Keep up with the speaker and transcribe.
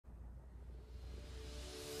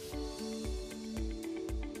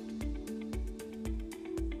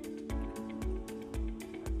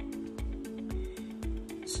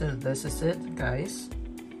So this is it, guys,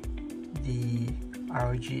 the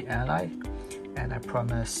ROG Ally, and I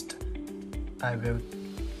promised I will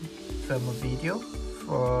film a video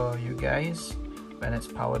for you guys when it's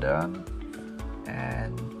powered on,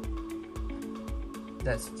 and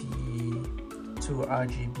that's the two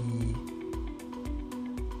RGB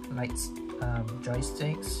lights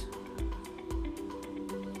joysticks,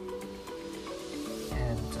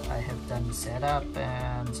 and I have done the setup,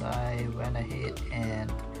 and I went ahead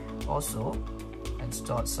and also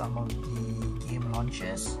installed some of the game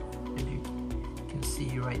launchers that you can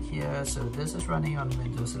see right here. So this is running on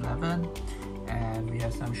Windows 11, and we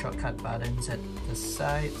have some shortcut buttons at the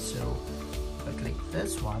side. So if I click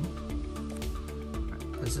this one,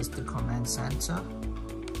 this is the command center,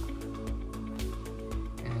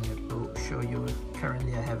 and it will show you.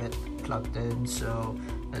 Currently I have it plugged in, so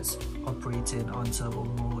it's operating on turbo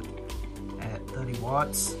mode at 30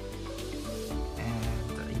 watts,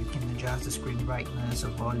 and you can adjust the screen brightness or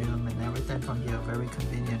volume and everything from here. Very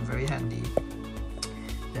convenient, very handy.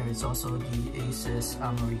 There is also the Asus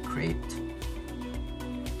Armory Crate,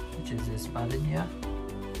 which is this button here,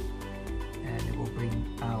 and it will bring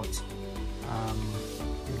out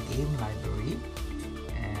your game library,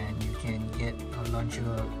 and you can get or launch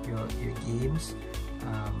your games,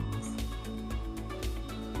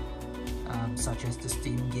 such as the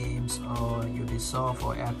Steam games or Ubisoft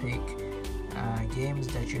or Epic games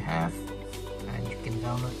that you have, and you can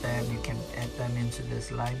download them. You can add them into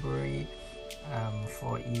this library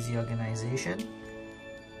for easy organization.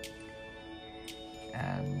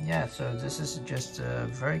 And yeah, so this is just a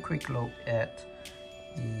very quick look at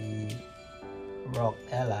the ROG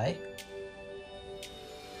Ally.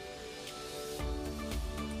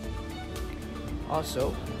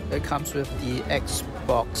 Also, it comes with the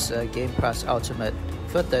Xbox Game Pass Ultimate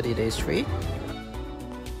for 30 days free.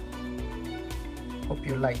 Hope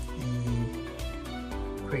you liked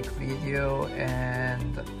the quick video,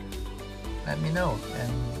 and let me know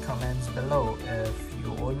in comments below if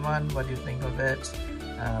you own one, what do you think of it,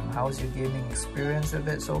 how's your gaming experience with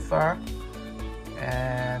it so far,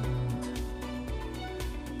 and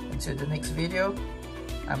until the next video,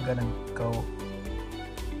 I'm gonna go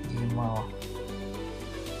game more.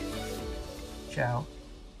 Ciao.